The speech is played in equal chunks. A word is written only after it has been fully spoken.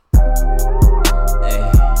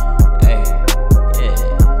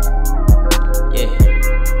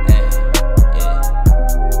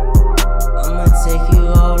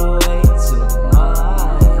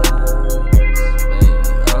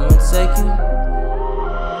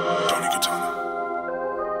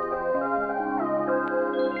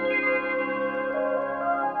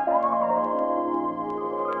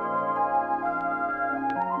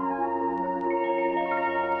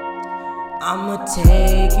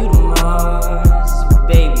take you to Mars.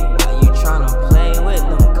 Baby, why you tryna play with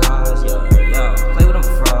them cars? Yo, play with them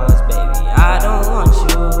frauds, baby. I don't want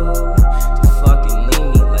you to fucking leave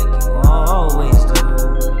me like you always do.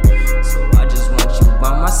 So I just want you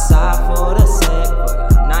by my side for the sec, for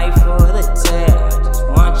the night, for the tear. I just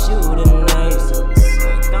want you tonight, so let's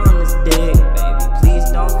suck on this dick, baby. Please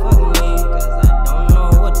don't fuck me, cause I don't know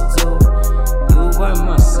what to do. You were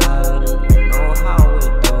my side, and you know how it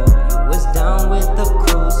do. You was down with the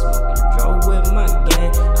crew, smoking drove with my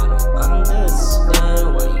gang. I don't understand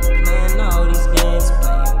why you playing all these games,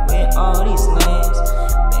 playing with all these names.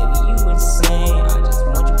 Baby, you insane. I just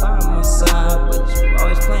want you by my side, but you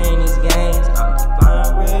always playing these games. I'm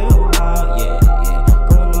flying real high, yeah.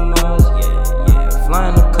 Going to Mars, yeah.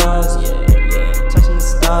 Flying the cars, yeah. Touching the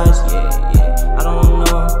stars, yeah. I don't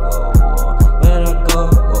know, whoa. Where to go,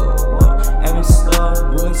 whoa. Everything slow,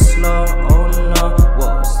 moving slow, oh no,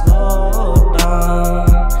 whoa. Slow down.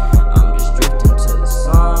 I'm just drifting to the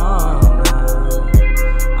song now.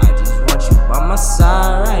 I just want you by my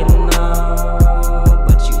side right now,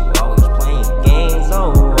 but you always playing games,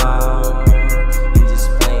 oh wow. You just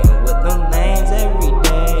playing with them names every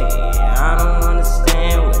day. I don't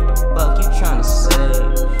understand what the fuck you tryna say.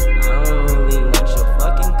 I don't really want your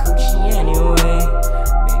fucking coochie anyway.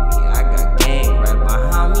 Baby, I got gang right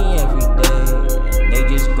behind me every day, and they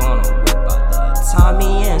just gonna whip out the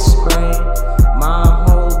Tommy and spray. My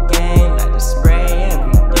whole gang like to spray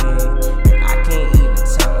every day, and I can't even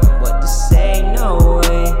tell them what to say, no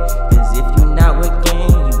way. Cause if you not with gang,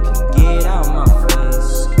 you can get out my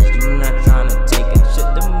face, cause you not tryna take a shit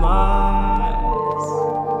to Mars.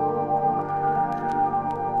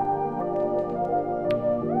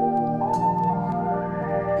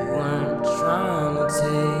 You ain't tryna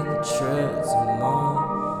take a trip to Mars.